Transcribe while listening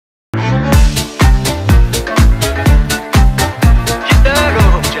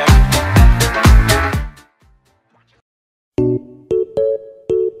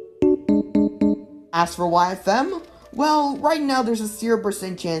As for YFM, well, right now there's a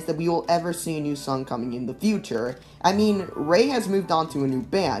 0% chance that we will ever see a new song coming in the future. I mean, Ray has moved on to a new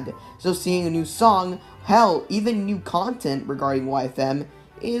band, so seeing a new song, hell, even new content regarding YFM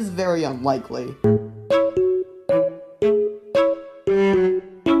is very unlikely.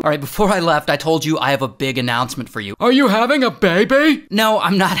 Alright, before I left, I told you I have a big announcement for you. Are you having a baby? No,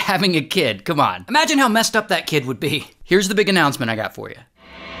 I'm not having a kid. Come on. Imagine how messed up that kid would be. Here's the big announcement I got for you.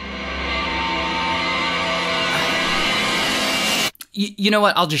 You know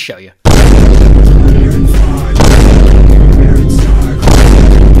what? I'll just show you.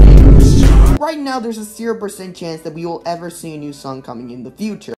 Right now, there's a 0% chance that we will ever see a new song coming in the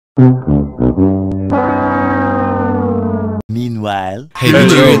future. Meanwhile, hey,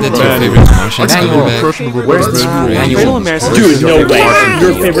 did you hear that's your favorite Martian Manuel, where's Manuel? Dude, no way.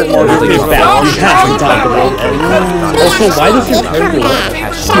 Your favorite Martian is bad. You have to talk about it. Also, why does your favorite Martian?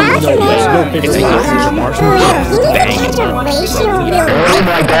 No way. No favorite Martian. oh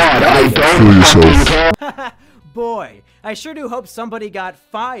my god, I don't kill yourself. Boy, I sure do hope somebody got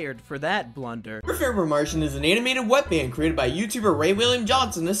fired for that blunder. Your Favorite Martian is an animated webband created by YouTuber Ray William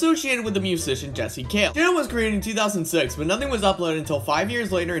Johnson associated with the musician Jesse Cale. The channel was created in 2006, but nothing was uploaded until 5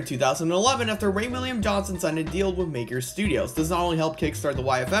 years later in 2011 after Ray William Johnson signed a deal with Maker Studios. This not only helped kickstart the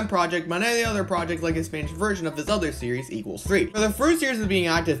YFM project, but any other projects like expansion version of his other series, Equals 3. For their first years of being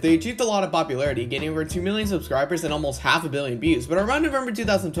active, they achieved a lot of popularity, gaining over 2 million subscribers and almost 500 million views, but around November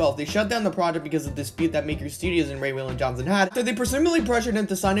 2012, they shut down the project because of a dispute that Maker Studios and Ray William Johnson had, after they presumably pressured him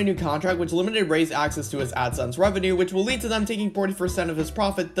to sign a new contract which limited Ray's access to his AdSense revenue, which will lead to them taking 40% of his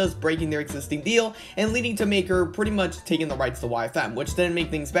profit, thus breaking their existing deal, and leading to Maker pretty much taking the rights to YFM, which didn't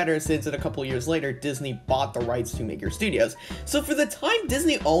make things better since a couple years later, Disney bought the rights to Maker Studios. So for the time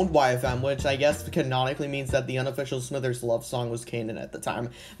Disney owned YFM, which I guess canonically means that the unofficial Smithers love song was canon at the time,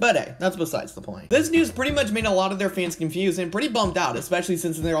 but hey, that's besides the point. This news pretty much made a lot of their fans confused and pretty bummed out, especially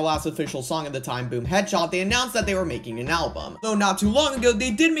since in their last official song at the time, Boom Headshot, they announced that they were making an album. Though not too long ago, they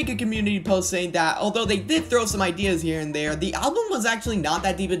did make a community post saying that, although they did throw some ideas here and there, the album was actually not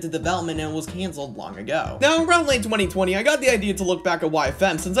that deep into development and was cancelled long ago. Now, around late 2020, I got the idea to look back at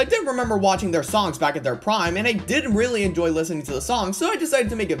YFM since I did remember watching their songs back at their prime, and I did really enjoy listening to the songs, so I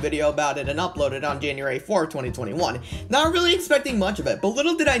decided to make a video about it and upload it on January 4th, 2021. Not really expecting much of it, but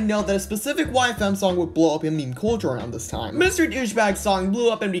little did I know that a specific YFM song would blow up in meme culture around this time. Mr. Douchebag's song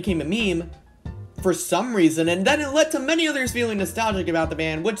blew up and became a meme for some reason, and then it led to many others feeling nostalgic about the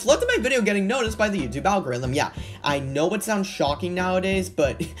band, which led to my video getting noticed by the YouTube algorithm. Yeah, I know it sounds shocking nowadays,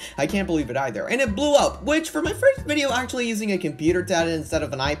 but I can't believe it either. And it blew up, which for my first video actually using a computer to edit instead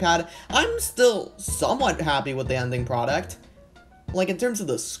of an iPad, I'm still somewhat happy with the ending product. Like, in terms of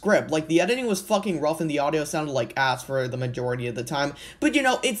the script, like, the editing was fucking rough and the audio sounded like ass for the majority of the time, but you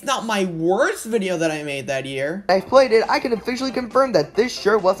know, it's not my worst video that I made that year. I've played it, I can officially confirm that this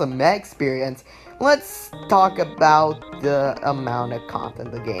sure was a meh experience. Let's talk about the amount of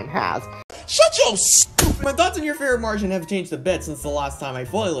content the game has. Shut your My thoughts on Your Favorite Martian have changed a bit since the last time I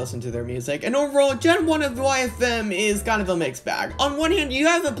fully listened to their music, and overall, Gen 1 of YFM is kind of a mixed bag. On one hand, you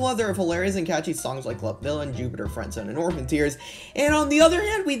have a plethora of hilarious and catchy songs like Love Villain, Jupiter, Friendzone, and Orphan Tears, and on the other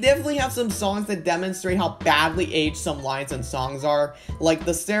hand, we definitely have some songs that demonstrate how badly aged some lines and songs are, like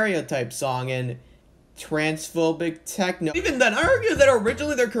the Stereotype song and transphobic techno. Even then, I argue that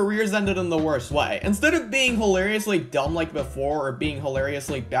originally their careers ended in the worst way. Instead of being hilariously dumb like before, or being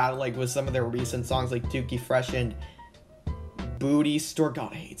hilariously bad like with some of their recent songs like Dookie Fresh and Booty Store.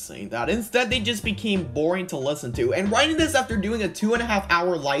 God, I hate saying that. Instead, they just became boring to listen to. And writing this after doing a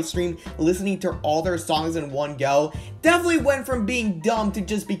 2.5-hour live stream, listening to all their songs in one go, definitely went from being dumb to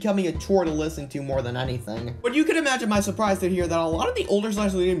just becoming a chore to listen to more than anything. But you can imagine my surprise to hear that a lot of the older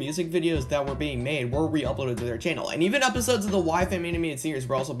 /later music videos that were being made were re-uploaded to their channel, and even episodes of the YFM animated series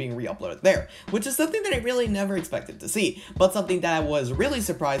were also being re-uploaded there, which is something that I really never expected to see. But something that I was really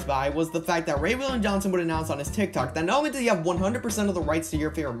surprised by was the fact that Ray William Johnson would announce on his TikTok that not only did he have 100% of the rights to Your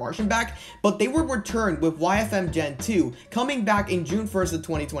Favorite Martian back, but they were returned with YFM Gen 2 coming back in June 1st of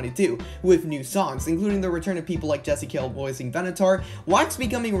 2022 with new songs, including the return of people like Jesse Cale voicing Venator, Wax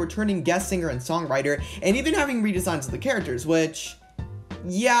becoming a returning guest singer and songwriter, and even having redesigns of the characters, which,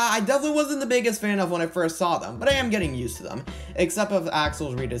 yeah, I definitely wasn't the biggest fan of when I first saw them, but I am getting used to them. Except of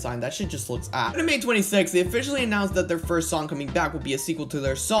Axel's redesign, that shit just looks ass. On May 26th, they officially announced that their first song coming back would be a sequel to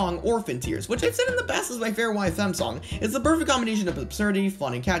their song, Orphan Tears, which I've said in the past is my favorite YFM song. It's the perfect combination of absurdity,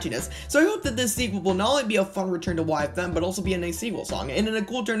 fun, and catchiness, so I hope that this sequel will not only be a fun return to YFM, but also be a nice sequel song, and in a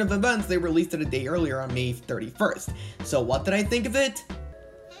cool turn of events, they released it a day earlier on May 31st. So what did I think of it?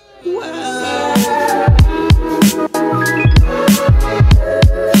 Well...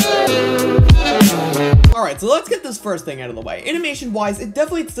 Alright, so let's get this first thing out of the way. Animation-wise, it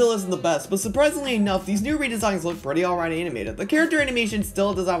definitely still isn't the best, but surprisingly enough, these new redesigns look pretty alright animated. The character animation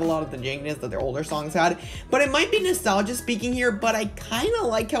still does have a lot of the jankiness that their older songs had, but it might be nostalgia speaking here, but I kinda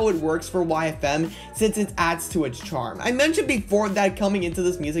like how it works for YFM since it adds to its charm. I mentioned before that coming into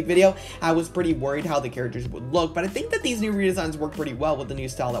this music video, I was pretty worried how the characters would look, but I think that these new redesigns work pretty well with the new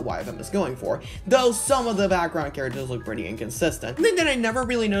style that YFM is going for, though some of the background characters look pretty inconsistent. The thing that I never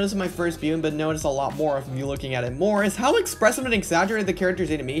really noticed in my first viewing, but noticed a lot more of you looking at it more, is how expressive and exaggerated the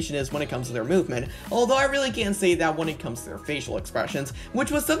character's animation is when it comes to their movement, although I really can't say that when it comes to their facial expressions,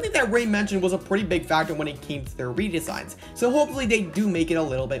 which was something that Ray mentioned was a pretty big factor when it came to their redesigns, so hopefully they do make it a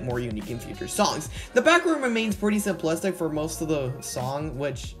little bit more unique in future songs. The background remains pretty simplistic for most of the song,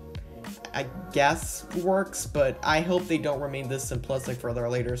 which I guess works, but I hope they don't remain this simplistic for their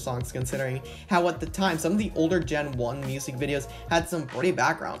later songs, considering how at the time some of the older Gen 1 music videos had some pretty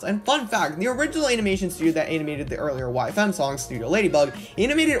backgrounds. And fun fact, the original animation studio that animated the earlier YFM songs, Studio Ladybug,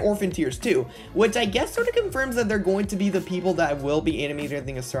 animated Orphan Tears too, which I guess sort of confirms that they're going to be the people that will be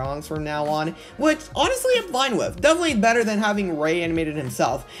animating the songs from now on, which honestly I'm fine with. Definitely better than having Ray animated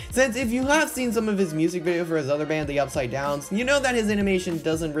himself, since if you have seen some of his music videos for his other band, The Upside Downs, you know that his animation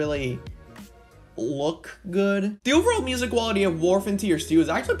doesn't really look good. The overall music quality of Orphan Tears 2 is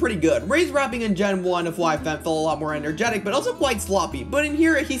actually pretty good. Ray's rapping in Gen 1 of YFM felt a lot more energetic, but also quite sloppy, but in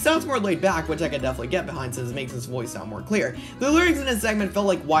here he sounds more laid back, which I can definitely get behind since it makes his voice sound more clear. The lyrics in this segment felt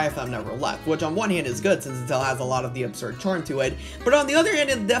like YFM never left, which on one hand is good since it still has a lot of the absurd charm to it, but on the other hand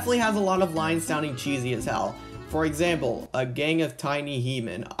it definitely has a lot of lines sounding cheesy as hell. For example, a gang of tiny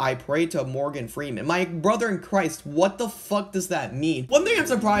he-men. I pray to Morgan Freeman. My brother in Christ, what the fuck does that mean? One thing I'm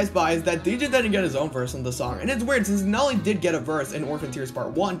surprised by is that DJ didn't get his own verse in the song, and it's weird since he not only did get a verse in Orphan Tears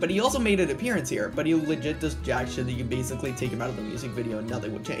Part 1, but he also made an appearance here, but he legit does jack shit that you can basically take him out of the music video and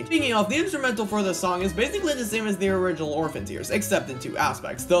nothing would change. Speaking of, the instrumental for this song is basically the same as the original Orphan Tears, except in two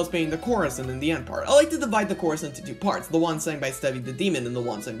aspects, those being the chorus and then the end part. I like to divide the chorus into two parts, the one sung by Stevie the Demon and the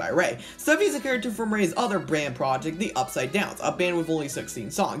one sung by Ray. Stevie is a character from Ray's other brand project, The Upside Downs, a band with only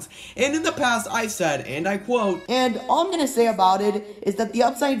 16 songs. And in the past, I've said, and I quote, and all I'm gonna say about it is that the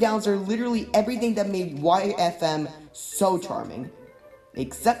Upside Downs are literally everything that made YFM so charming.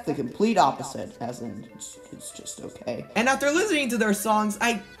 Except the complete opposite, as in, it's just okay. And after listening to their songs,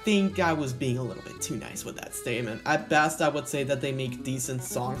 I think I was being a little bit too nice with that statement. At best, I would say that they make decent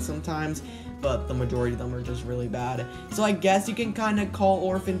songs sometimes, but the majority of them are just really bad. So I guess you can kind of call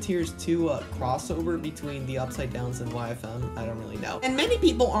Orphan Tears 2 a crossover between the Upside Downs and YFM. I don't really know. And many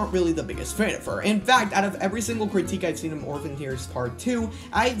people aren't really the biggest fan of her. In fact, out of every single critique I've seen of Orphan Tears Part 2,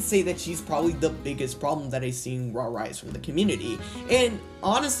 I'd say that she's probably the biggest problem that I've seen rise from the community. And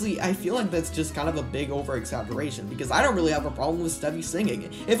honestly, I feel like that's just kind of a big over-exaggeration, because I don't really have a problem with Stevie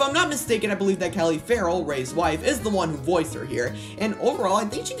singing. If I'm not mistaken, I believe that Kelly Farrell, Ray's wife, is the one who voiced her here, and overall, I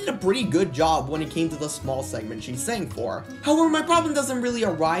think she did a pretty good job when it came to the small segment she sang for. However, my problem doesn't really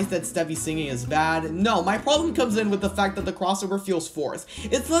arise that Stevie singing is bad. No, my problem comes in with the fact that the crossover feels forced.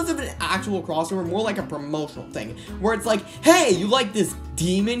 It's less of an actual crossover, more like a promotional thing, where it's like, hey, you like this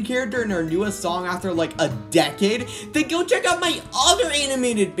demon character in her newest song after like a decade? Then go check out my other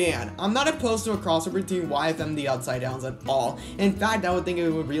animated band. I'm not opposed to a crossover between YFM The Upside Downs at all. In fact, I would think it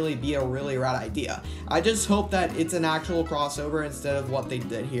would really be a really rad idea. I just hope that it's an actual crossover instead of what they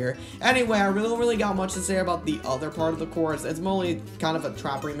did here. Anyway, I really don't really got much to say about the other part of the chorus. It's mostly kind of a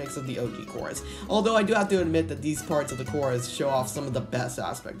trap remix of the OG chorus. Although I do have to admit that these parts of the chorus show off some of the best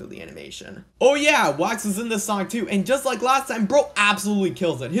aspects of the animation. Oh yeah, Wax is in this song too, and just like last time, bro absolutely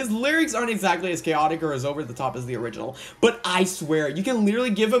kills it. His lyrics aren't exactly as chaotic or as over the top as the original, but I swear, you can literally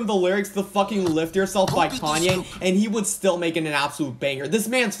give him the lyrics to fucking Lift Yourself by Kanye, and he would still make it an absolute banger. This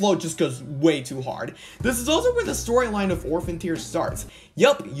man's flow just goes way too hard. This is also where the storyline of Orphan Tears starts.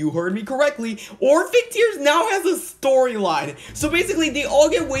 Yup, you heard me correctly. Orphan Tears now has a storyline. So basically, they all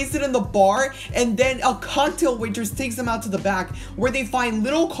get wasted in the bar, and then a cocktail waitress takes them out to the back where they find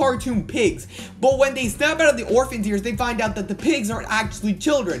little cartoon pigs. But when they snap out of the Orphan Tears, they find out that the pigs aren't actually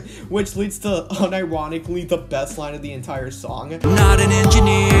children, which leads to, unironically, the best line of the entire song. Not an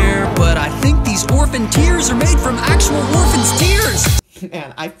engineer, but I think these orphan tears are made from actual orphans' tears.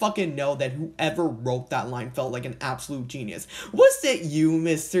 Man, I fucking know that whoever wrote that line felt like an absolute genius. Was it you,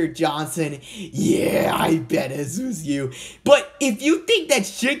 Mr. Johnson? Yeah, I bet it was you. But if you think that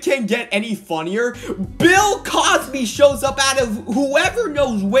shit can get any funnier, Bill Cosby shows up out of whoever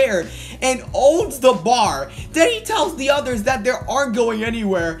knows where and owns the bar. Then he tells the others that they aren't going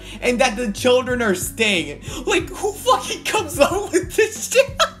anywhere and that the children are staying. Like, who fucking comes up with this shit?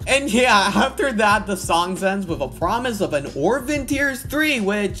 And yeah, after that, the song ends with a promise of an Orphan Tears 3,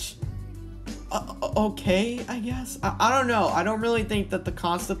 which okay, I guess. I don't know. I don't really think that the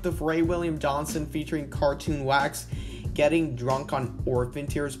concept of Ray William Johnson featuring cartoon Wax getting drunk on Orphan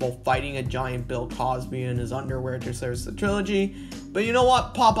Tears while fighting a giant Bill Cosby in his underwear deserves the trilogy. But you know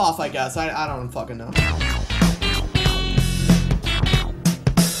what? Pop off, I guess. I don't fucking know.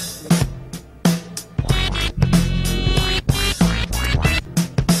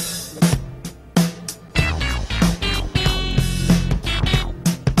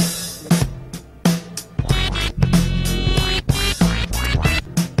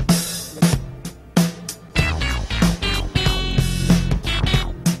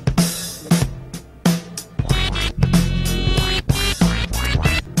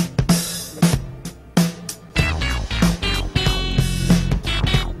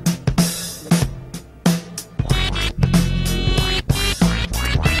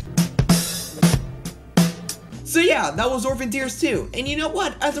 So yeah, that was Orphan Tears 2. And you know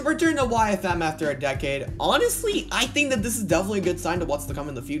what? As a return to YFM after a decade, honestly, I think that this is definitely a good sign to what's to come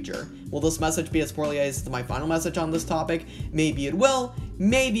in the future. Will this message be as poorly as my final message on this topic? Maybe it will,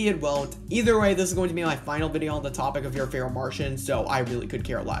 maybe it won't. Either way, this is going to be my final video on the topic of your favorite Martian, so I really could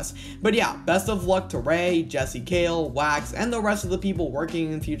care less. But yeah, best of luck to Ray, Jesse Kale, Wax, and the rest of the people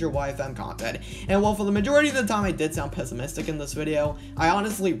working in future YFM content. And while for the majority of the time I did sound pessimistic in this video, I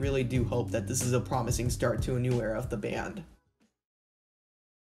honestly really do hope that this is a promising start to a new era of the band.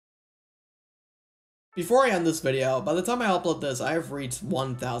 Before I end this video, by the time I upload this, I have reached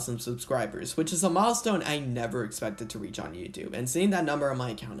 1,000 subscribers, which is a milestone I never expected to reach on YouTube, and seeing that number on my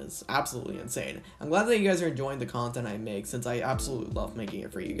account is absolutely insane. I'm glad that you guys are enjoying the content I make, since I absolutely love making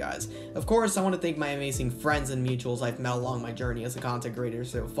it for you guys. Of course, I want to thank my amazing friends and mutuals I've met along my journey as a content creator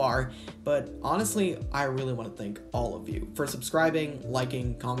so far, but honestly, I really want to thank all of you for subscribing,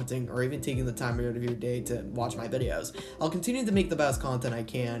 liking, commenting, or even taking the time out of your day to watch my videos. I'll continue to make the best content I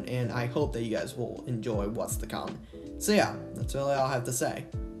can, and I hope that you guys will enjoy what's to come. So yeah, that's really all I have to say.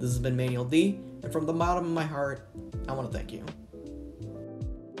 This has been Manuel D, and from the bottom of my heart, I want to thank you.